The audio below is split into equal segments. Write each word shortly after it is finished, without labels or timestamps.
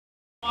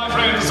My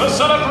friends, the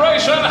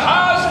celebration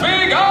has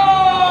begun!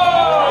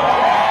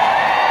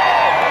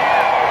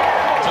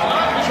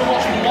 Tonight we shall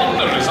watch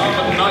wonder as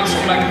our knights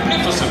on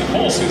magnificent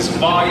horses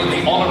vie in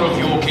the honor of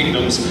your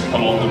kingdoms,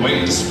 along the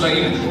way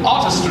displaying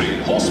artistry,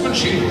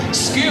 horsemanship,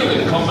 skill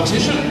in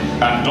competition,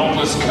 and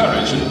dauntless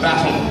courage in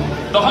battle.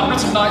 The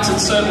hundreds of knights in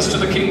service to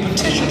the king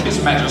petitioned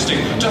his majesty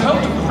to hold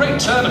a great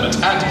tournament,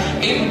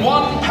 and in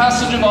one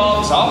passage of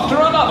arms after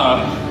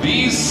another,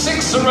 these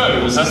six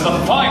arose as the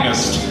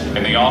finest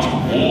in the art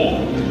of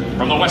war.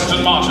 From the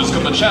western marches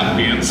come the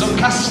champions of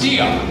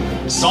Castilla,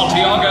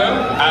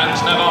 Santiago, and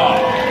Navarre.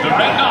 The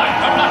Red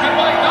Knight, the Black and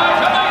White Knight,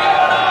 and the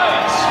Yellow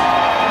Knight!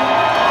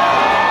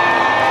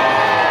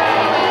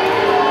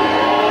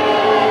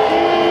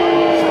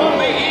 From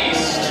the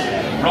east,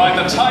 ride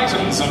the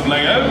Titans of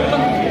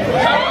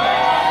Leon.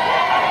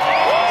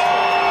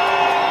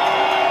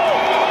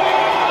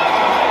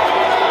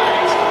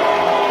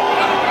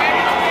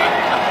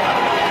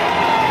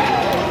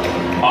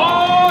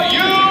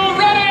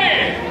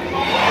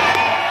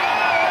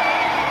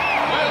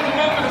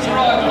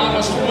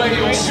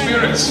 Your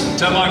spirits.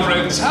 Tell my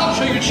friends, how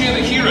shall you cheer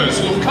the heroes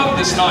who have come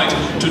this night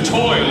to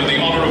toil in the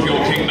honor of your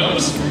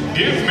kingdoms?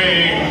 Give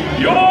me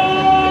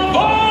your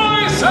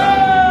voices!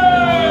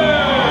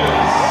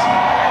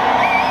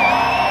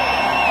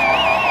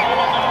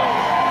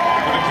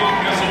 For the king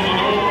has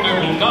ordered all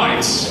noble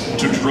knights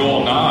to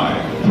draw nigh.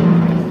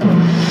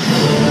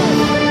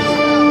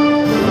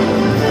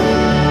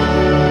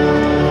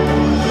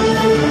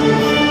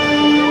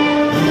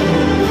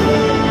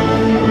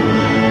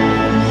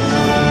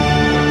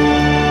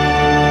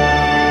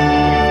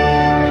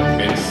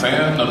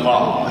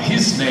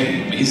 His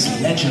name is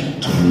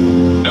legend.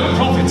 No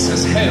province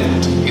has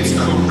held its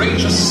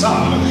courageous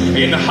son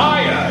in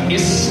higher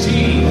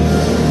esteem.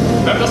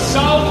 And the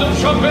sound of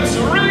trumpets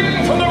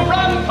ring from the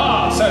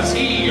ramparts as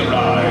he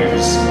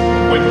arrives,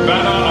 with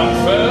banner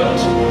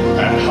unfurled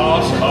and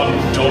heart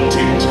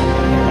undaunted.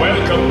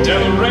 Welcome,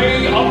 Del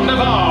Rey of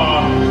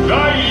Navarre,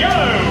 the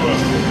Yellow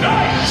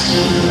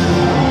Knight!